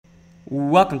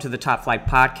Welcome to the Top Flight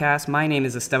Podcast. My name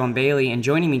is Esteban Bailey, and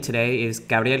joining me today is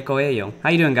Gabriel Coelho. How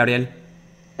you doing, Gabriel?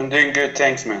 I'm doing good,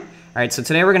 thanks, man. All right, so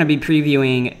today we're going to be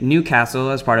previewing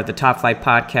Newcastle as part of the Top Flight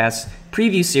Podcast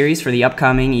preview series for the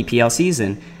upcoming EPL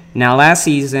season. Now, last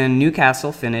season,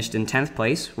 Newcastle finished in 10th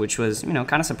place, which was,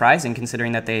 kind of surprising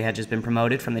considering that they had just been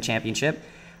promoted from the Championship.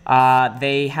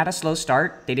 They had a slow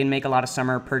start. They didn't make a lot of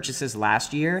summer purchases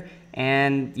last year.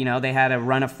 And, they had a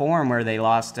run of form where they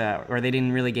lost, or they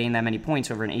didn't really gain that many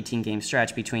points over an 18-game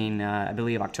stretch between, I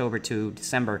believe, October to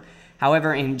December.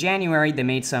 However, in January, they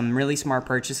made some really smart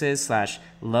purchases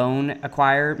 / loan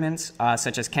acquirements,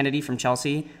 such as Kennedy from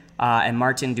Chelsea and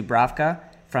Martin Dubravka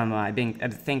from, I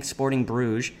think, Sporting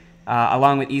Bruges,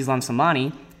 along with Islam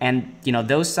Slimani. And,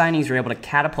 those signings were able to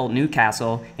catapult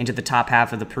Newcastle into the top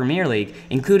half of the Premier League,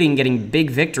 including getting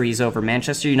big victories over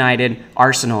Manchester United,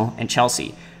 Arsenal, and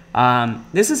Chelsea.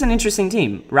 This is an interesting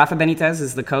team. Rafa Benitez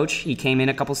is the coach. He came in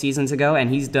a couple seasons ago, and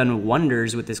he's done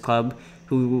wonders with this club,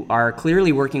 who are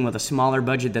clearly working with a smaller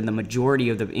budget than the majority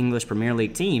of the English Premier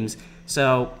League teams.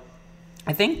 So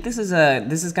I think this is going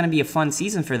to be a fun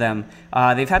season for them.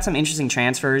 They've had some interesting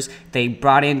transfers. They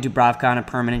brought in Dubravka on a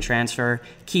permanent transfer.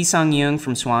 Ki Sung-young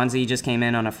from Swansea just came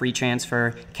in on a free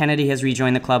transfer. Kennedy has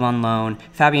rejoined the club on loan.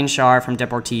 Fabian Schär from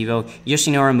Deportivo.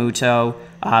 Yoshinori Muto,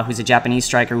 who's a Japanese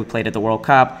striker who played at the World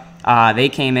Cup. They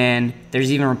came in.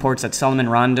 There's even reports that Solomon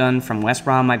Rondon from West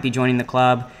Brom might be joining the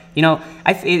club.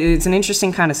 It's an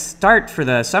interesting kind of start for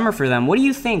the summer for them. What do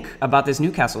you think about this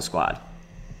Newcastle squad?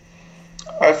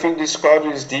 I think the squad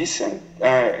is decent,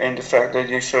 and the fact that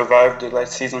they survived the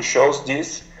last season shows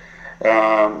this.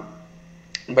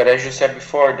 But as you said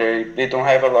before, they don't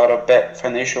have a lot of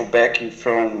financial backing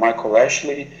from Michael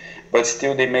Ashley, but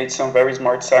still they made some very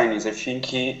smart signings. I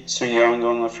think Sung-young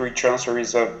on a free transfer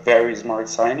is a very smart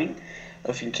signing.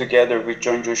 I think together with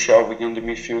John Joe Shelby on the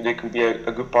midfield, they could be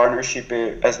a good partnership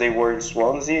as they were in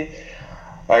Swansea.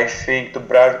 I think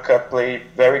Dubravka played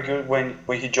very good when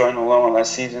he joined alone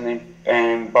last season,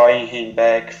 and buying him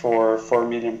back for £4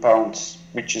 million,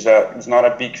 which is not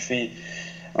a big fee,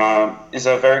 is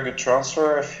a very good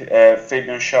transfer.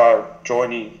 Fabian Schär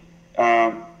joining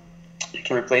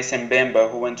to replace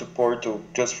Mbemba, who went to Porto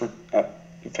just for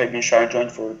Fabian Schär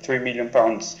joined for £3 million.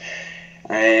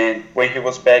 And when he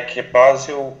was back at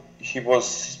Basel, he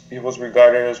was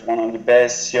regarded as one of the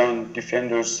best young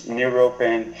defenders in Europe,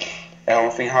 and I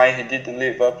don't think he didn't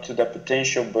live up to that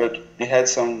potential, but he had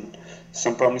some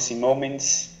promising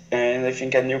moments. And I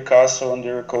think at Newcastle,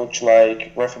 under a coach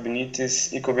like Rafa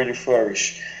Benitez, he could really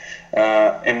flourish.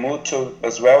 And Muto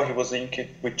as well, he was linked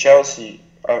with Chelsea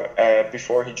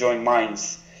before he joined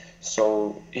Mainz.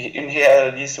 So he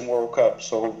had a decent World Cup.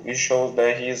 So it shows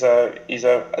that he's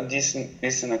a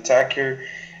decent attacker,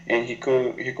 and he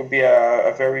could be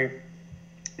a very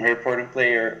very important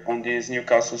player on this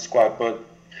Newcastle squad. But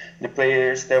the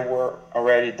players that were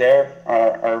already there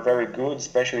are very good,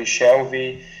 especially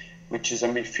Shelby, which is a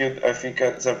midfield. I think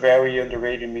it's a very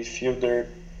underrated midfielder.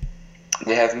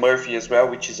 They have Murphy as well,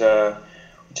 which is a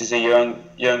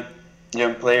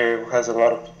young player who has a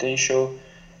lot of potential.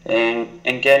 And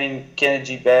getting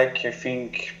Kennedy back, I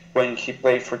think when he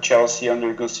played for Chelsea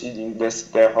under Gus Hiddink,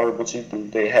 that horrible season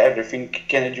they had, I think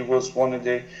Kennedy was one of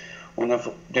the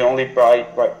only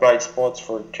bright spots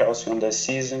for Chelsea on that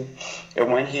season.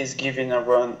 And when he's given a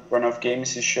run of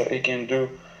games, he can do.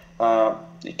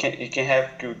 He can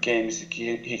have good games.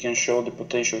 He can show the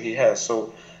potential he has.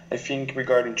 So I think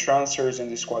regarding transfers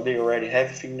and the squad they already have,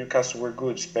 I think Newcastle were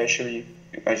good, especially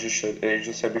as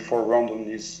you said before, Rondon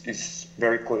is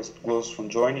very close from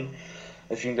joining.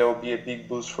 I think that will be a big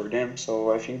boost for them.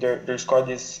 So I think their squad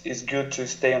is good to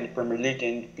stay on the Premier League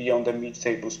and be on the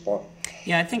mid-table spot.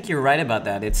 Yeah, I think you're right about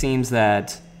that. It seems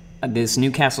that this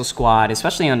Newcastle squad,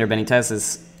 especially under Benitez,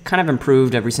 has kind of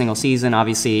improved every single season.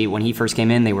 Obviously, when he first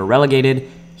came in, they were relegated.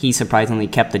 He surprisingly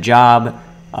kept the job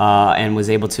and was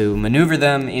able to maneuver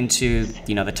them into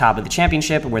the top of the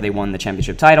championship, where they won the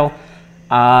championship title.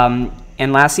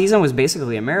 And last season was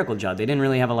basically a miracle job. They didn't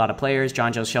really have a lot of players.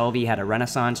 John Joe Shelby had a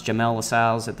renaissance. Jamel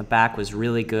Lascelles at the back was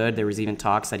really good. There was even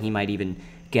talks that he might even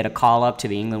get a call up to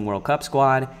the England World Cup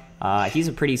squad. He's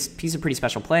a pretty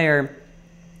special player,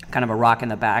 kind of a rock in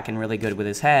the back and really good with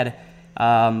his head.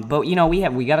 But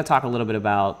we got to talk a little bit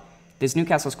about this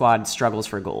Newcastle squad struggles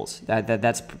for goals.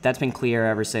 That's been clear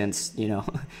ever since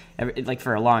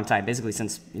for a long time, basically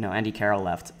since Andy Carroll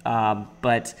left.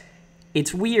 But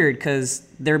it's weird because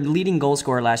their leading goal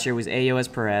scorer last year was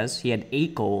Ayoas Perez. He had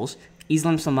 8 goals.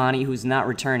 Islam Slimani, who's not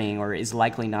returning or is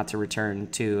likely not to return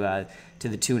to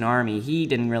the Toon Army, he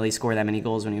didn't really score that many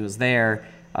goals when he was there.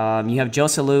 You have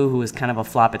Joselu, who is kind of a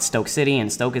flop at Stoke City,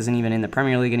 and Stoke isn't even in the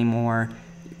Premier League anymore.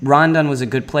 Rondon was a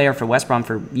good player for West Brom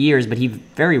for years, but he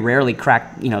very rarely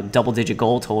cracked, double-digit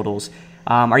goal totals.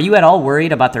 Are you at all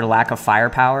worried about their lack of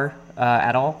firepower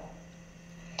at all?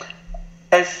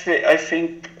 I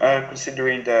think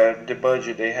considering the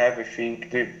budget they have, I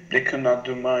think they could not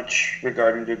do much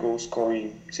regarding the goal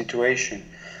scoring situation.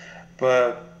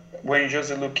 But when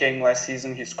Jose Lu came last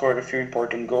season, he scored a few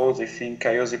important goals. I think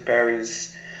Kayose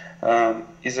Perez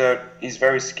is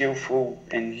very skillful,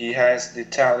 and he has the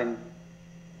talent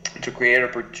to create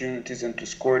opportunities and to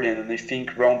score them. And I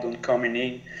think Rondon coming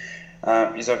in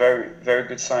is a very, very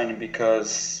good sign,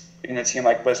 because in a team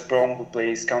like West Brom, who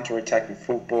plays counter-attacking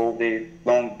football, the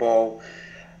long ball,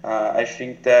 I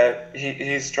think that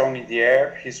he's strong in the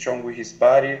air, he's strong with his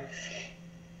body,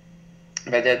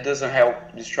 but that doesn't help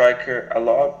the striker a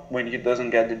lot when he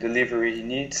doesn't get the delivery he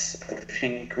needs. I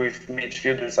think with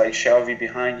midfielders like Shelvey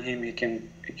behind him, he can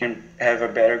have a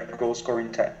better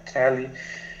goal-scoring tally.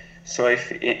 So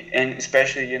and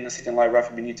especially in a system like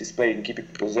Rafa Benitez played in keeping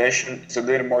possession, it's a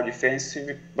little more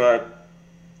defensive, but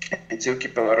and still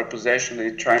keep a lot of possession.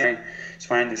 They try to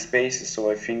find the spaces.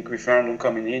 So I think with Rondon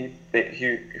coming in,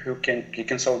 he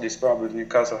can solve this problem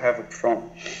Newcastle have up front.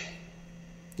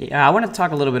 Yeah, I want to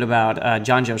talk a little bit about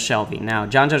Jonjo Shelvey. Now,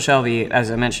 Jonjo Shelvey, as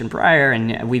I mentioned prior,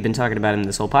 and we've been talking about him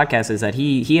this whole podcast, is that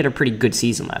he had a pretty good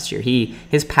season last year.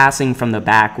 His passing from the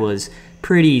back was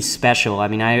pretty special. I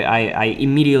mean, I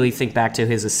immediately think back to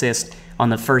his assist on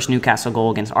the first Newcastle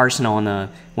goal against Arsenal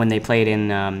when they played in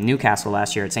Newcastle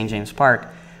last year at St. James Park.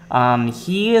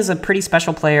 He is a pretty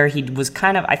special player. I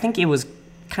think it was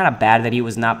kind of bad that he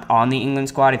was not on the England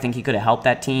squad. I think he could have helped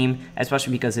that team,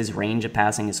 especially because his range of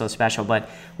passing is so special. But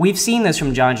we've seen this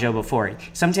from Jonjo before.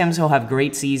 Sometimes he'll have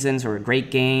great seasons or great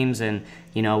games, and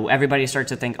everybody starts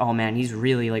to think, oh man, he's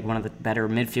really like one of the better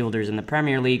midfielders in the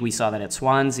Premier League. We saw that at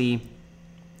Swansea,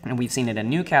 and we've seen it at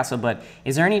Newcastle. But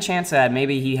is there any chance that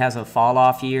maybe he has a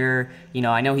fall-off year?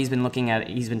 I know he's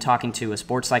been talking to a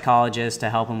sports psychologist to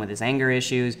help him with his anger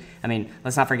issues. I mean,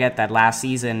 let's not forget that last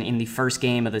season, in the first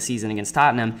game of the season against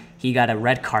Tottenham, he got a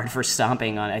red card for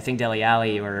stomping on, I think, Dele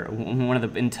Alli or one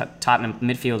of the Tottenham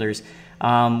midfielders,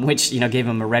 which gave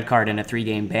him a red card and a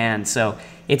 3-game ban. So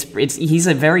he's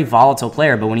a very volatile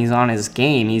player, but when he's on his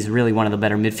game, he's really one of the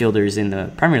better midfielders in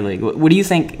the Premier League. What do you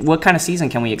think? What kind of season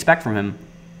can we expect from him?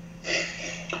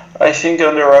 I think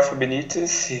under Rafa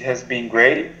Benitez, he has been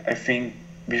great. I think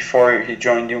before he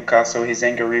joined Newcastle, his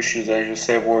anger issues, as you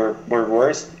said, were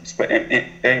worse.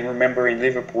 And remember in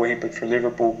Liverpool, when he played for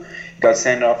Liverpool, he got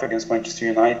sent off against Manchester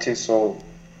United. So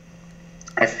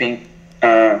I think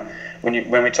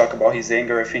when we talk about his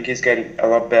anger, I think he's getting a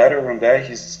lot better on that.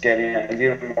 He's getting a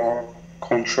little more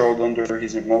controlled under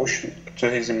his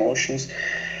emotions.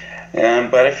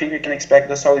 But I think we can expect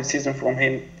a solid season from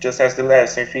him, just as the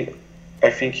last. I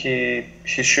think he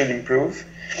should improve,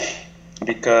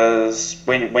 because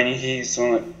when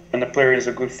a player is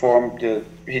a good form,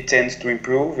 he tends to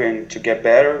improve and to get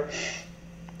better.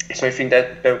 So I think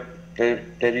that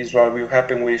is what will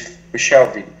happen with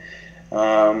Shelvey.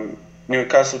 The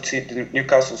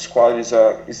Newcastle squad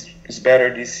is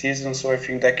better this season, so I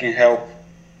think that can help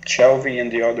Shelvey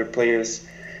and the other players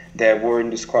that were in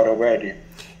the squad already.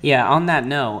 Yeah, on that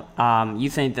note, you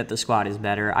think that the squad is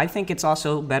better. I think it's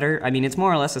also better. I mean, it's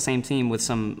more or less the same team with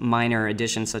some minor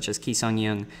additions such as Ki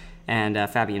Sung-young and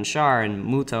Fabian Schär and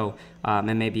Muto,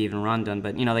 and maybe even Rondon.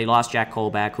 But, they lost Jack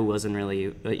Colback, who wasn't really,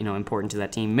 important to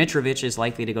that team. Mitrovic is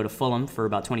likely to go to Fulham for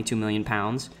about £22 million,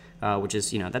 which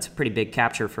is, that's a pretty big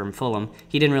capture from Fulham.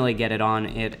 He didn't really get it on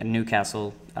at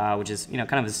Newcastle, which is,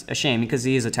 kind of a shame because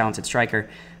he is a talented striker.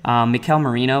 Mikel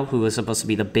Merino, who was supposed to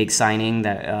be the big signing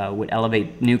that would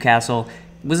elevate Newcastle,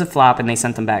 was a flop, and they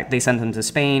sent him back. They sent him to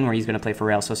Spain, where he's going to play for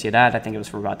Real Sociedad. I think it was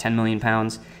for about £10 million.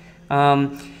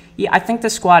 Yeah, I think the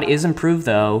squad is improved,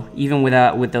 though, even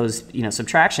with those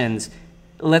subtractions.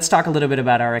 Let's talk a little bit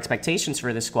about our expectations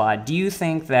for the squad. Do you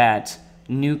think that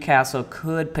Newcastle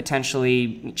could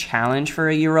potentially challenge for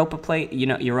a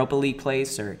Europa League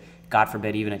place, or God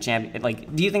forbid, even a champion?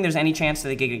 Do you think there's any chance that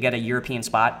they could get a European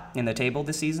spot in the table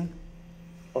this season?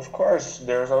 Of course,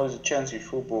 there's always a chance in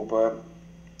football, but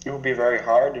it will be very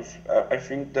hard. I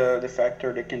think the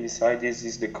factor that can decide this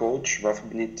is the coach. Rafa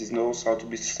Benitez knows how to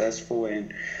be successful,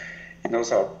 and he knows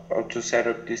how to set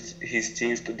up his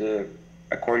teams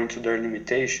according to their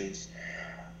limitations.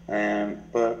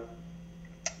 But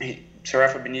Sir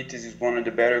Rafa Benitez is one of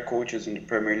the better coaches in the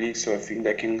Premier League, so I think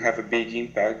that can have a big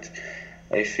impact.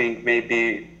 I think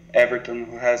maybe Everton,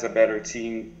 who has a better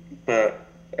team, but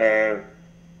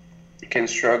can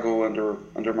struggle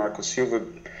under Marco Silva,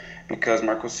 because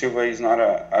Marco Silva is not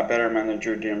a better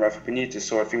manager than Rafa Benitez.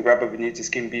 So I think Rafa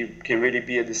Benitez can really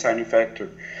be a deciding factor.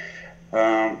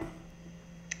 Um,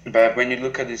 but when you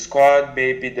look at the squad,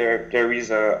 maybe there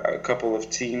is a couple of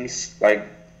teams, like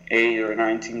 8 or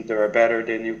 9 teams, that are better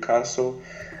than Newcastle.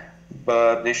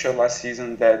 But they showed last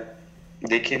season that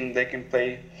they can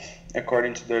play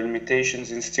according to their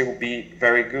limitations and still be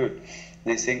very good.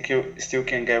 They think you still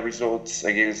can get results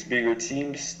against bigger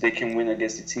teams. They can win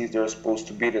against the teams they're supposed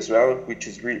to beat as well, which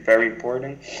is really very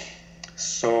important.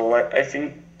 So I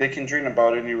think they can dream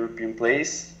about an European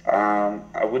place.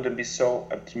 I wouldn't be so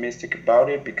optimistic about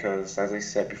it because, as I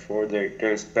said before,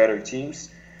 there's better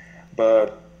teams,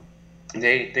 but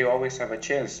they always have a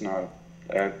chance now.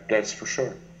 That's for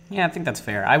sure. Yeah, I think that's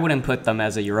fair. I wouldn't put them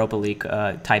as a Europa League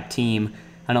type team.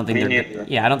 I don't think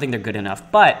I don't think they're good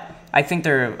enough. But I think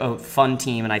they're a fun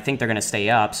team, and I think they're going to stay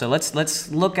up. So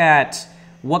let's look at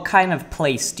what kind of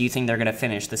place do you think they're going to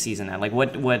finish the season at? Like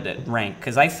what rank?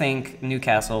 Because I think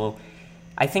Newcastle,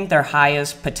 I think their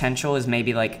highest potential is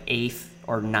maybe like 8th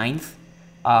or 9th.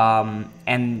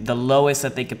 And the lowest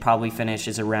that they could probably finish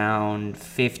is around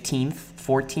 15th,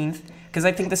 14th. Because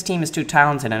I think this team is too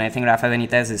talented, and I think Rafa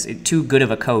Benitez is too good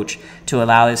of a coach to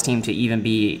allow this team to even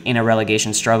be in a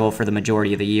relegation struggle for the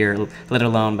majority of the year, let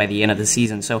alone by the end of the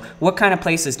season. So what kind of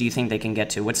places do you think they can get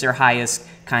to? What's their highest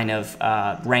kind of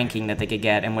ranking that they could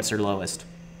get, and what's their lowest?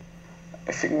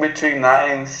 I think between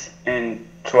 9th and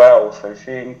 12th. I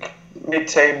think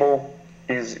mid-table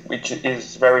which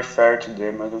is very fair to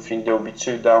them. I don't think they'll be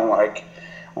too down like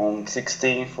on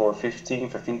 16th or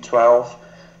 15th. I think 12th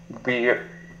would be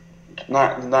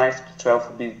 9th to 12th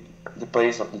would be the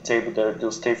place of the table that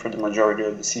they'll stay for the majority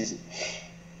of the season.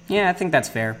 Yeah, I think that's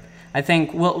fair. I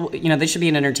think, well, they should be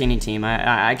an entertaining team.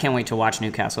 I can't wait to watch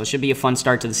Newcastle. It should be a fun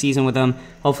start to the season with them.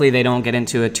 Hopefully they don't get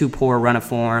into a too poor run of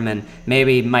form, and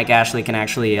maybe Mike Ashley can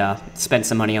actually spend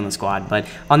some money on the squad. But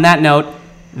on that note,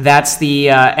 that's the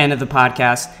end of the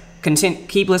podcast.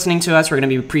 Keep listening to us. We're going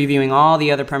to be previewing all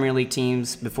the other Premier League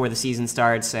teams before the season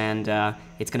starts, and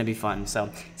it's going to be fun. So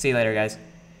see you later, guys.